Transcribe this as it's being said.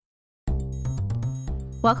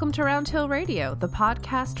Welcome to Round Hill Radio, the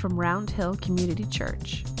podcast from Round Hill Community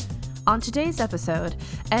Church. On today's episode,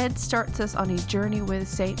 Ed starts us on a journey with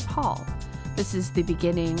St. Paul. This is the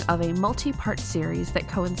beginning of a multi-part series that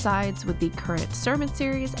coincides with the current sermon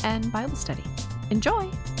series and Bible study. Enjoy!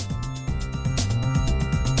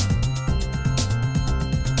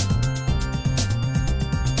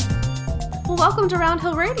 Well, welcome to Round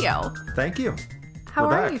Hill Radio. Thank you. How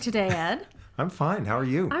are you today, Ed? I'm fine. How are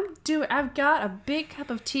you? I've got a big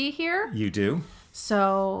cup of tea here. You do?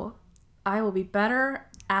 So I will be better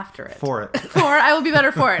after it. For it. I will be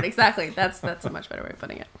better for it. Exactly. That's a much better way of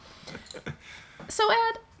putting it. So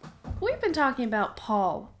Ed, we've been talking about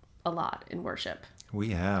Paul a lot in worship. We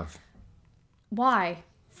have. Why?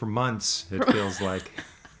 For months, it feels like.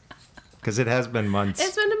 Because it has been months.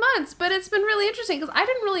 It's been months, but it's been really interesting because I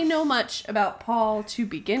didn't really know much about Paul to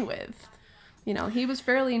begin with. You know, he was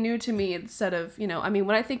fairly new to me instead of,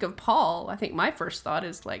 when I think of Paul, I think my first thought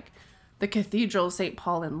is like the Cathedral of St.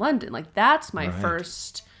 Paul in London. Like that's my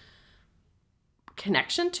first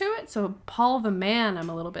connection to it. So Paul the man, I'm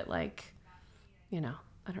a little bit like, I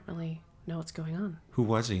don't really know what's going on. Who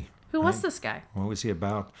was he? Who was this guy? What was he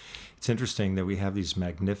about? It's interesting that we have these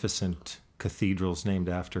magnificent cathedrals named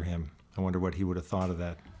after him. I wonder what he would have thought of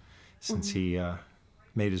that since he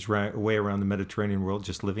made his way around the Mediterranean world,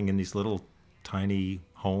 just living in these little tiny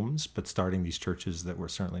homes, but starting these churches that were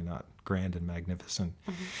certainly not grand and magnificent.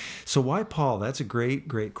 Mm-hmm. So why Paul? That's a great,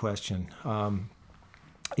 great question.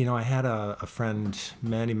 I had a friend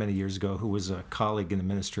many, many years ago who was a colleague in the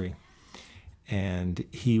ministry, and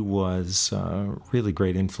he was a really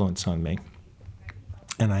great influence on me.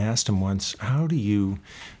 And I asked him once, how do you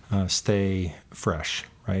stay fresh,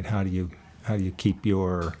 right? How do you keep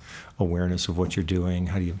your awareness of what you're doing?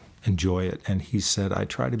 How do you enjoy it? And he said, I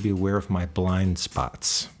try to be aware of my blind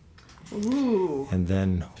spots. Ooh. And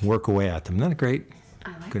then work away at them. Isn't that a great,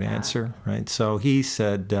 good answer, right? So he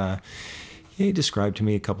said, he described to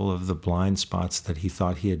me a couple of the blind spots that he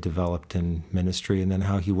thought he had developed in ministry, and then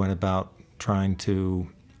how he went about trying to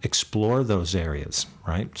explore those areas,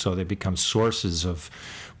 right? So they become sources of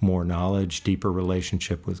more knowledge, deeper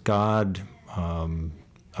relationship with God,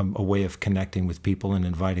 a way of connecting with people and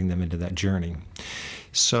inviting them into that journey.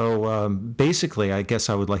 So basically, I guess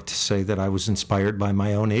I would like to say that I was inspired by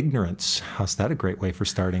my own ignorance. How's that a great way for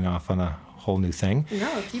starting off on a whole new thing?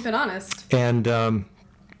 No, keep it honest. And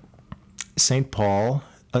St. Paul,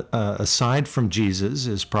 aside from Jesus,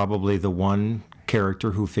 is probably the one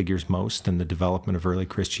character who figures most in the development of early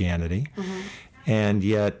Christianity. Mm-hmm. And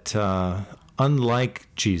yet,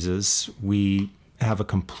 unlike Jesus, we have a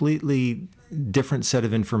completely different set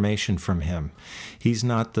of information from him. He's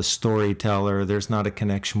not the storyteller. There's not a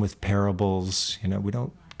connection with parables. We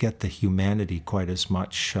don't get the humanity quite as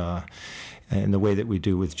much in the way that we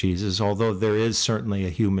do with Jesus, although there is certainly a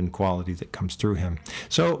human quality that comes through him.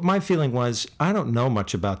 So my feeling was, I don't know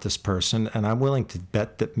much about this person, and I'm willing to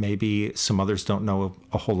bet that maybe some others don't know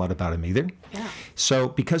a whole lot about him either. Yeah. So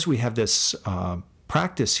because we have this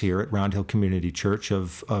practice here at Round Hill Community Church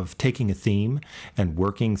of taking a theme and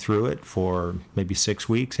working through it for maybe 6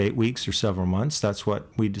 weeks, 8 weeks, or several months. That's what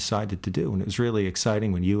we decided to do. And it was really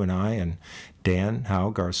exciting when you and I and Dan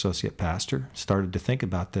Haug, our associate pastor, started to think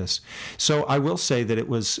about this. So I will say that it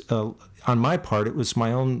was, on my part, it was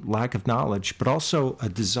my own lack of knowledge, but also a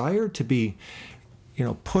desire to be,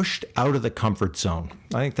 pushed out of the comfort zone.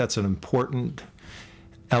 I think that's an important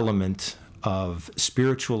element of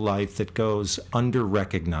spiritual life that goes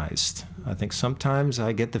under-recognized. I think sometimes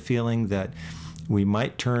I get the feeling that we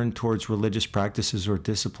might turn towards religious practices or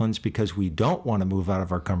disciplines because we don't want to move out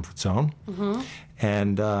of our comfort zone. Mm-hmm.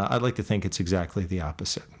 And I'd like to think it's exactly the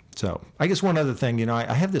opposite. So I guess one other thing,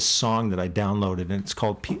 I have this song that I downloaded, and it's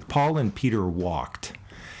called Paul and Peter Walked.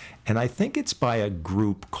 And I think it's by a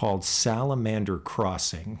group called Salamander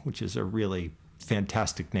Crossing, which is a really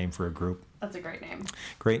fantastic name for a group. That's a great name.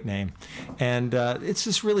 Great name. And it's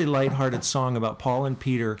this really lighthearted song about Paul and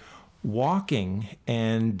Peter walking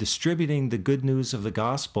and distributing the good news of the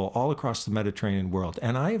gospel all across the Mediterranean world.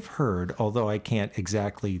 And I've heard, although I can't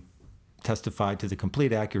exactly testify to the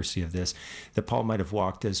complete accuracy of this, that Paul might have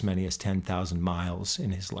walked as many as 10,000 miles in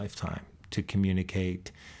his lifetime to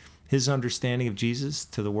communicate his understanding of Jesus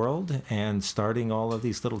to the world and starting all of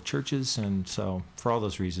these little churches. And so for all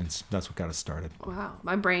those reasons, that's what got us started. Wow.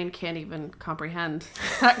 My brain can't even comprehend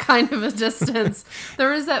that kind of a distance.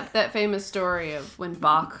 There is that famous story of when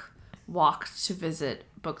Bach walked to visit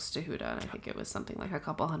Buxtehude, and I think it was something like a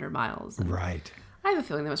couple 100 miles. And right. I have a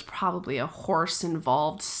feeling there was probably a horse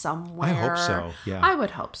involved somewhere. I hope so, yeah. I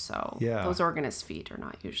would hope so. Yeah. Those organist feet are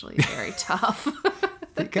not usually very tough.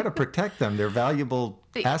 You got to protect them. They're valuable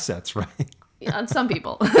assets, right? On some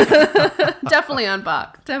people. Definitely on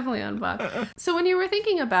Bach. Definitely on Bach. So when you were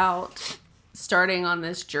thinking about starting on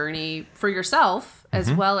this journey for yourself,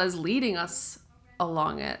 as well as leading us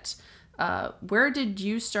along it, where did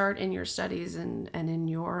you start in your studies and in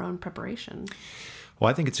your own preparation? Well,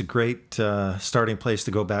 I think it's a great starting place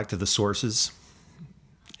to go back to the sources.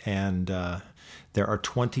 And there are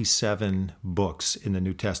 27 books in the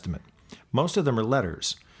New Testament. Most of them are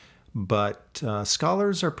letters, but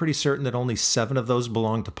scholars are pretty certain that only 7 of those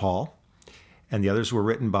belong to Paul, and the others were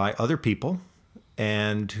written by other people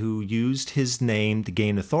and who used his name to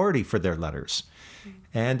gain authority for their letters.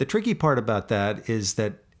 And the tricky part about that is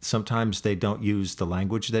that sometimes they don't use the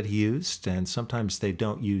language that he used, and sometimes they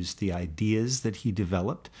don't use the ideas that he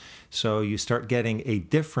developed. So you start getting a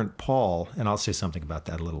different Paul, and I'll say something about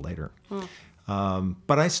that a little later.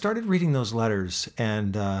 But I started reading those letters,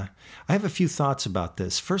 and I have a few thoughts about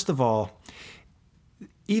this. First of all,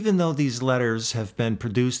 even though these letters have been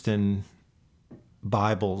produced in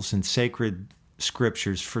Bibles and sacred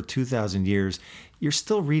scriptures for 2,000 years, you're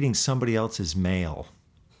still reading somebody else's mail.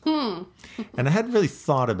 And I hadn't really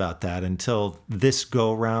thought about that until this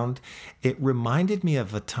go-round. It reminded me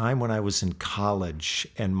of a time when I was in college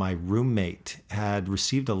and my roommate had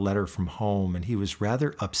received a letter from home and he was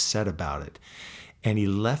rather upset about it. And he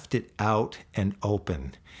left it out and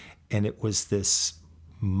open. And it was this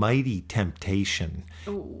mighty temptation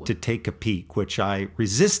to take a peek, which I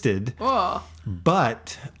resisted. Oh.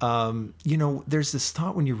 But, there's this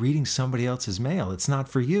thought when you're reading somebody else's mail, it's not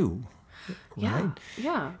for you. Yeah. Right?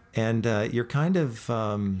 Yeah. And you're kind of,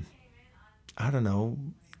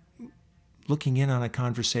 looking in on a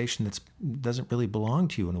conversation that doesn't really belong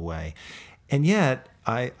to you in a way. And yet,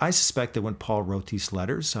 I suspect that when Paul wrote these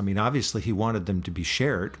letters, I mean, obviously he wanted them to be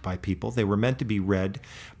shared by people. They were meant to be read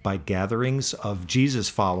by gatherings of Jesus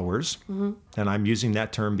followers. And I'm using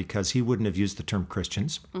that term because he wouldn't have used the term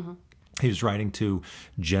Christians. He was writing to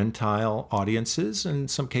Gentile audiences. In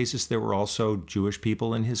some cases, there were also Jewish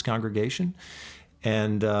people in his congregation.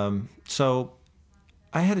 And so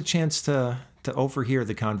I had a chance to overhear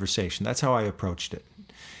the conversation. That's how I approached it.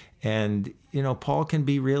 And, Paul can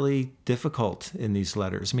be really difficult in these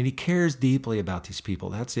letters. I mean, he cares deeply about these people.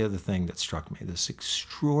 That's the other thing that struck me, this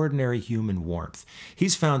extraordinary human warmth.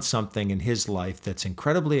 He's found something in his life that's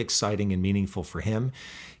incredibly exciting and meaningful for him.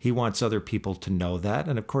 He wants other people to know that.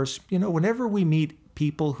 And of course, whenever we meet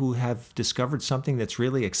people who have discovered something that's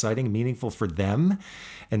really exciting and meaningful for them,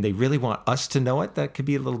 and they really want us to know it, that could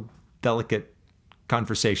be a little delicate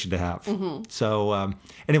conversation to have. So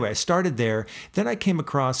anyway, I started there. Then I came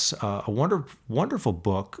across a wonderful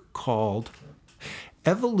book called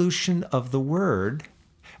Evolution of the Word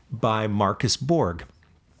by Marcus Borg.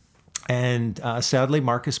 And sadly,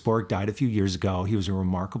 Marcus Borg died a few years ago. He was a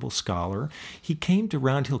remarkable scholar. He came to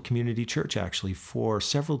Round Hill Community Church, actually, for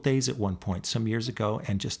several days at one point, some years ago,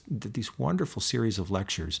 and just did these wonderful series of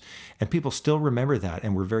lectures. And people still remember that,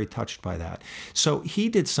 and were very touched by that. So he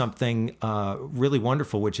did something really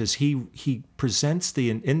wonderful, which is he presents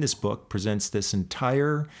in this book, presents this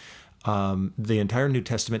entire, the entire New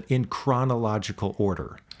Testament in chronological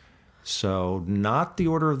order. So not the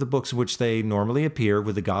order of the books in which they normally appear,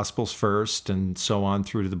 with the Gospels first and so on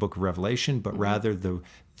through to the book of Revelation, but rather the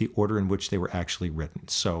order in which they were actually written.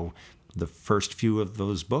 So the first few of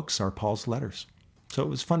those books are Paul's letters. So it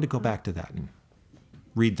was fun to go back to that and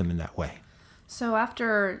read them in that way. So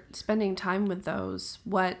after spending time with those,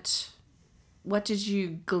 what did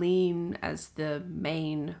you glean as the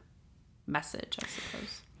main message, I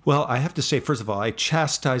suppose? Well, I have to say, first of all, I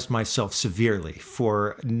chastised myself severely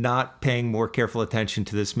for not paying more careful attention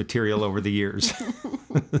to this material over the years.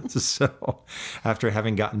 So after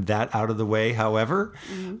having gotten that out of the way, however,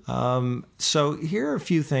 so here are a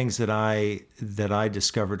few things that I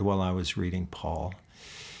discovered while I was reading Paul.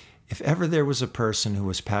 If ever there was a person who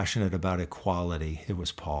was passionate about equality, it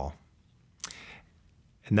was Paul.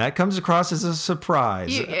 And that comes across as a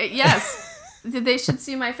surprise. Yes. They should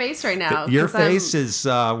see my face right now. Your face is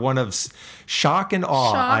one of shock and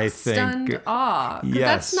awe, I think. Stunned awe. Because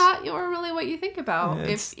yes. That's not really what you think about.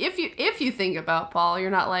 If you think about Paul,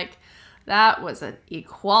 you're not like, that was an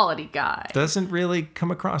equality guy. Doesn't really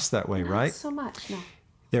come across that way, Not right? so much, no.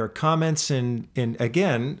 There are comments in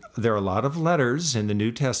again, there are a lot of letters in the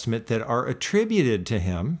New Testament that are attributed to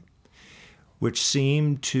him, which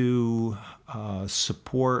seem to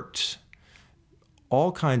support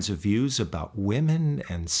all kinds of views about women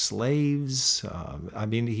and slaves. I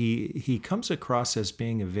mean, he comes across as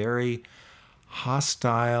being a very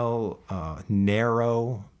hostile,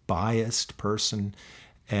 narrow, biased person.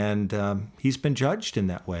 And he's been judged in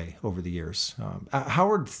that way over the years.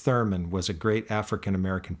 Howard Thurman was a great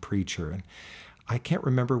African-American preacher. And I can't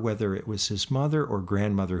remember whether it was his mother or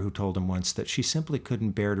grandmother who told him once that she simply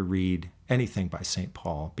couldn't bear to read anything by St.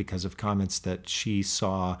 Paul because of comments that she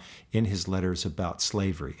saw in his letters about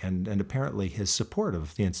slavery and apparently his support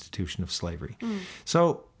of the institution of slavery.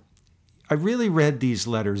 So I really read these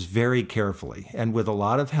letters very carefully and with a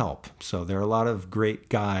lot of help. So there are a lot of great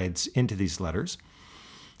guides into these letters,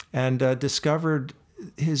 and discovered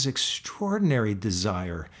his extraordinary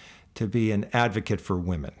desire to be an advocate for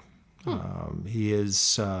women. He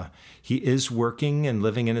is working and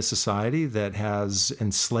living in a society that has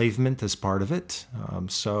enslavement as part of it.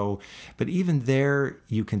 But even there,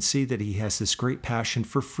 you can see that he has this great passion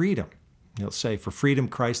for freedom. He'll say, "For freedom,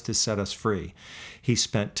 Christ has set us free." He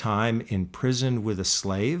spent time in prison with a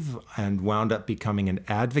slave and wound up becoming an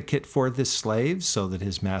advocate for this slave so that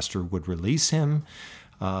his master would release him.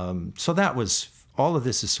 So that was all of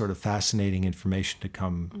this is sort of fascinating information to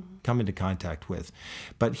come into contact with.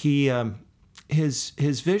 But his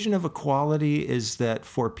vision of equality is that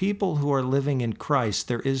for people who are living in Christ,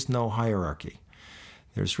 there is no hierarchy.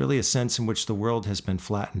 There's really a sense in which the world has been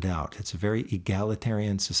flattened out. It's a very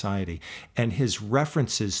egalitarian society. And his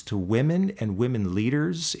references to women and women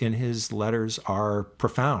leaders in his letters are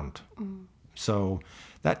profound. So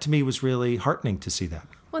that to me was really heartening to see that.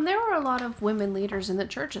 Well, there were a lot of women leaders in the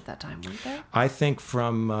church at that time, weren't there? I think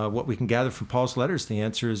from what we can gather from Paul's letters, the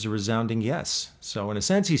answer is a resounding yes. So in a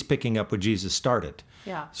sense, he's picking up where Jesus started.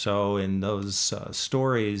 Yeah. So in those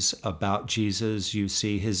stories about Jesus, you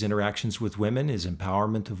see his interactions with women, his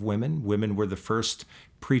empowerment of women. Women were the first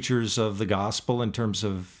preachers of the gospel in terms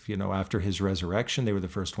of, after his resurrection, they were the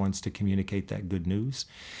first ones to communicate that good news.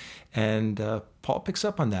 And Paul picks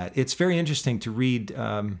up on that. It's very interesting to read.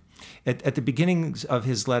 At the beginnings of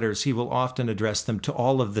his letters, he will often address them to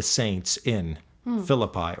all of the saints in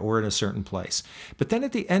Philippi or in a certain place. But then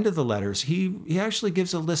at the end of the letters, he actually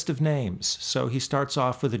gives a list of names. So he starts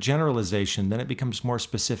off with a generalization, then it becomes more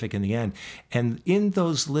specific in the end. And in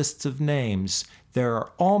those lists of names, there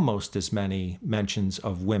are almost as many mentions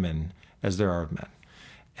of women as there are of men.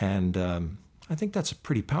 And I think that's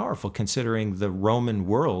pretty powerful considering the Roman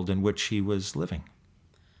world in which he was living.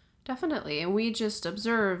 Definitely. And we just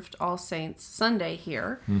observed All Saints Sunday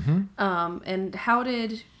here. And how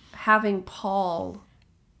did having Paul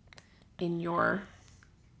in your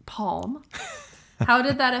palm, how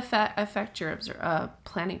did that affect your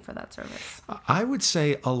planning for that service? I would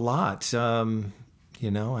say a lot.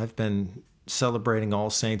 I've been celebrating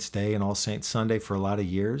All Saints Day and All Saints Sunday for a lot of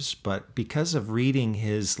years, but because of reading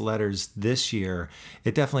his letters this year,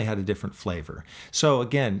 it definitely had a different flavor. So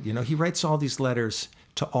again, he writes all these letters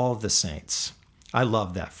to all the saints. I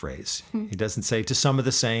love that phrase. He doesn't say to some of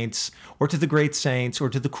the saints or to the great saints or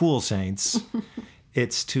to the cool saints.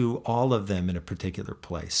 It's to all of them in a particular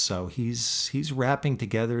place. So he's wrapping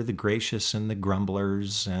together the gracious and the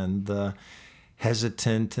grumblers and the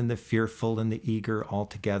hesitant and the fearful and the eager all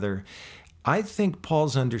together. I think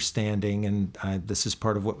Paul's understanding, and this is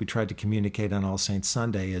part of what we tried to communicate on All Saints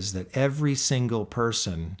Sunday, is that every single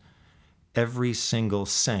person, every single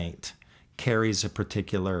saint carries a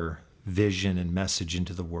particular vision and message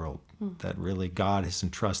into the world. That really God has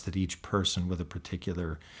entrusted each person with a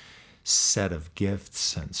particular set of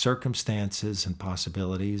gifts and circumstances and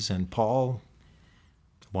possibilities. And Paul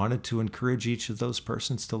wanted to encourage each of those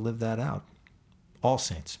persons to live that out. All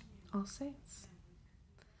saints. All saints.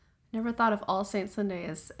 Never thought of All Saints Sunday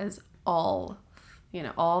as all,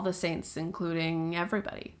 all the saints, including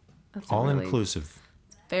everybody. That's all really inclusive.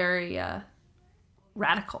 Very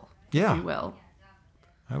radical, yeah, if you will.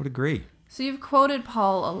 I would agree. So you've quoted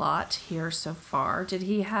Paul a lot here so far. Did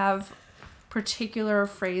he have particular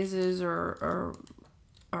phrases or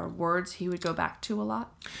words he would go back to a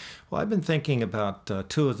lot? Well, I've been thinking about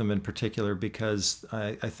two of them in particular because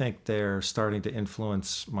I think they're starting to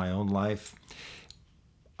influence my own life.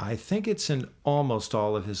 I think it's in almost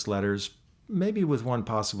all of his letters, maybe with one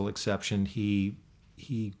possible exception. He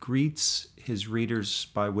greets his readers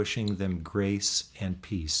by wishing them grace and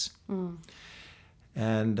peace.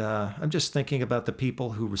 And I'm just thinking about the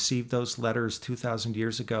people who received those letters 2,000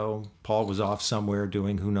 years ago. Paul was off somewhere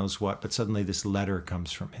doing who knows what, but suddenly this letter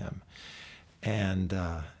comes from him. And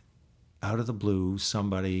out of the blue,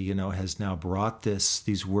 somebody, has now brought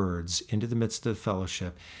these words into the midst of the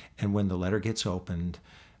fellowship. And when the letter gets opened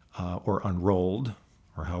or unrolled,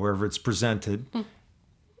 or however it's presented,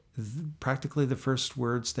 practically the first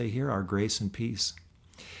words they hear are grace and peace.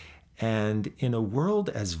 And in a world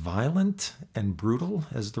as violent and brutal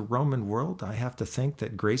as the Roman world, I have to think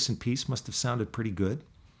that grace and peace must have sounded pretty good.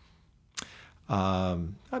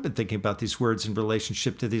 I've been thinking about these words in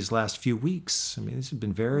relationship to these last few weeks. I mean, these have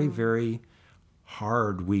been very, very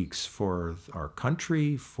hard weeks for our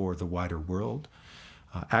country, for the wider world.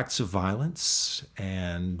 Acts of violence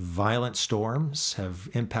and violent storms have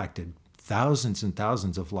impacted thousands and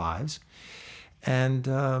thousands of lives. And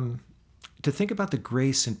to think about the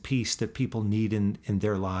grace and peace that people need in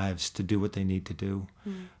their lives to do what they need to do.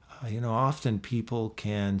 Often people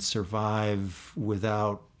can survive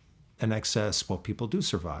without an excess, well, people do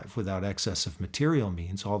survive without excess of material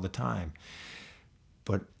means all the time.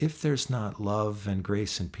 But if there's not love and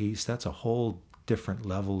grace and peace, that's a whole different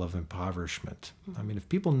level of impoverishment. I mean, if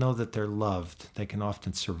people know that they're loved, they can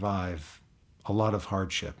often survive a lot of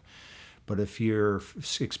hardship. But if you're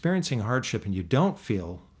experiencing hardship and you don't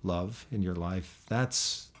feel love in your life,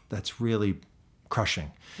 that's really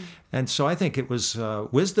crushing. And so I think it was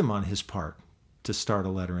wisdom on his part to start a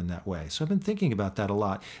letter in that way. So I've been thinking about that a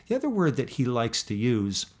lot. The other word that he likes to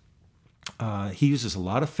use, he uses a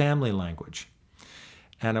lot of family language.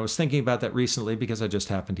 And I was thinking about that recently because I just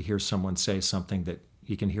happened to hear someone say something that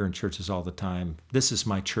you can hear in churches all the time. This is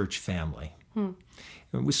my church family. And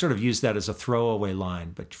we sort of use that as a throwaway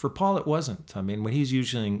line, but for Paul it wasn't. I mean, when he's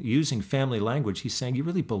using family language, he's saying you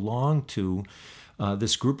really belong to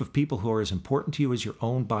this group of people who are as important to you as your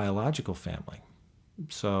own biological family.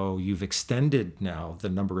 So you've extended now the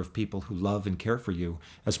number of people who love and care for you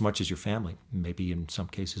as much as your family, maybe in some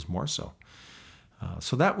cases more so.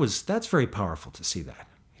 So that's very powerful to see that,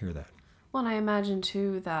 hear that. Well, and I imagine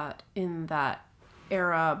too that in that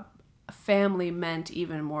era, family meant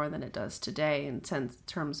even more than it does today in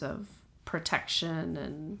terms of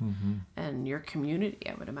protection and your community,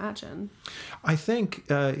 I would imagine. I think,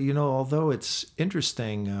 although it's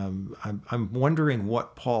interesting, I'm wondering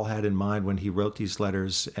what Paul had in mind when he wrote these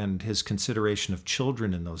letters and his consideration of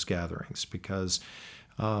children in those gatherings, because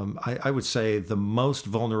I would say the most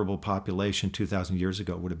vulnerable population 2,000 years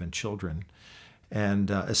ago would have been children, and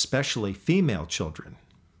especially female children.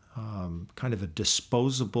 Kind of a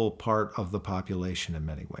disposable part of the population in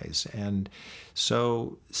many ways. And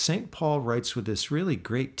so St. Paul writes with this really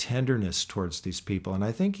great tenderness towards these people. And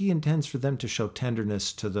I think he intends for them to show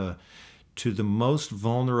tenderness to the most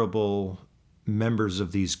vulnerable members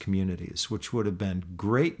of these communities, which would have been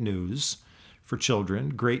great news for children,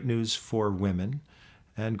 great news for women,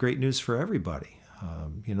 and great news for everybody.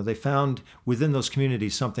 They found within those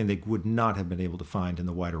communities something they would not have been able to find in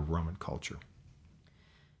the wider Roman culture.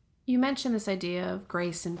 You mentioned this idea of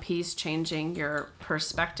grace and peace changing your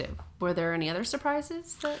perspective. Were there any other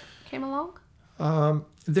surprises that came along?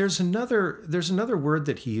 There's another word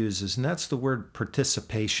that he uses, and that's the word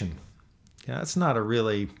participation. Yeah, it's not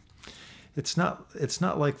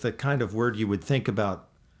like the kind of word you would think about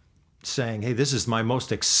saying, hey, this is my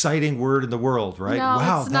most exciting word in the world, right? No,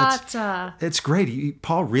 wow, it's not. It's great.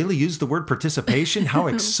 Paul really used the word participation? How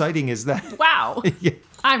exciting is that? Wow. Yeah.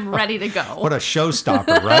 I'm ready to go. What a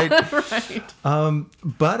showstopper, right? Right.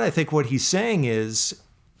 But I think what he's saying is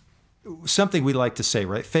something we like to say,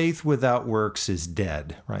 right? Faith without works is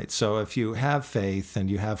dead, right? So if you have faith and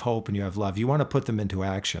you have hope and you have love, you want to put them into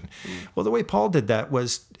action. Well, the way Paul did that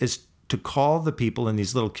is to call the people in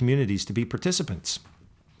these little communities to be participants.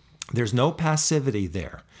 There's no passivity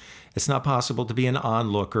there. It's not possible to be an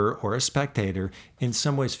onlooker or a spectator. In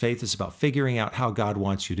some ways, faith is about figuring out how God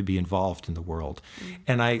wants you to be involved in the world.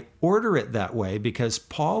 And I order it that way because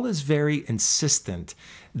Paul is very insistent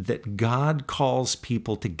that God calls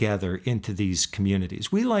people together into these communities.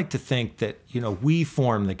 We like to think that, we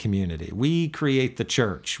form the community. We create the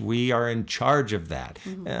church. We are in charge of that.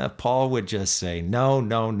 Paul would just say, no,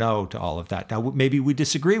 no, no to all of that. Now, maybe we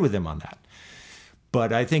disagree with him on that.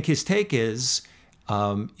 But I think his take is,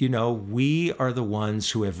 we are the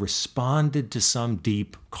ones who have responded to some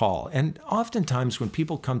deep call. And oftentimes when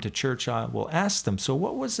people come to church, I will ask them, so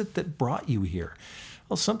what was it that brought you here?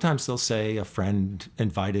 Well, sometimes they'll say a friend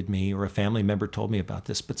invited me or a family member told me about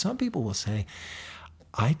this. But some people will say,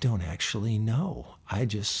 I don't actually know. I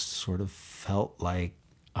just sort of felt like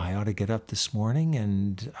I ought to get up this morning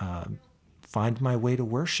and find my way to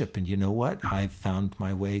worship. And you know what? I found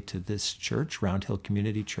my way to this church, Round Hill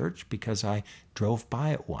Community Church, because I drove by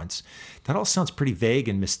it once. That all sounds pretty vague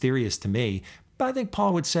and mysterious to me, but I think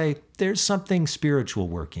Paul would say there's something spiritual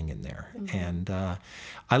working in there. And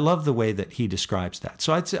I love the way that he describes that.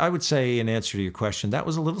 So I would say, in answer to your question, that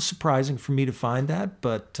was a little surprising for me to find that,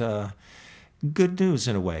 but good news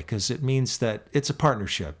in a way, because it means that it's a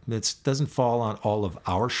partnership. It doesn't fall on all of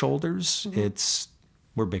our shoulders.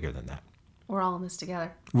 We're bigger than that. We're all in this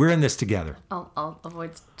together. We're in this together. I'll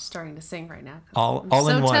avoid starting to sing right now. All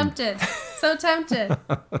I'm in one. So tempted.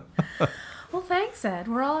 Well, thanks, Ed.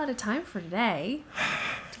 We're all out of time for today.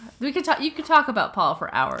 We could talk. You could talk about Paul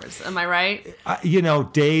for hours. Am I right?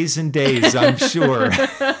 Days and days, I'm sure.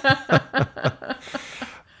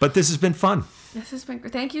 But this has been fun. This has been.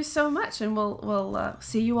 Thank you so much, and we'll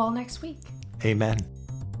see you all next week. Amen.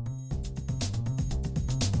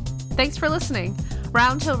 Thanks for listening.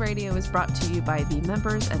 Round Hill Radio is brought to you by the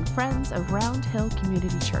members and friends of Round Hill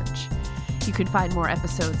Community Church. You can find more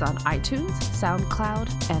episodes on iTunes,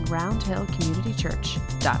 SoundCloud, and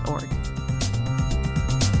roundhillcommunitychurch.org.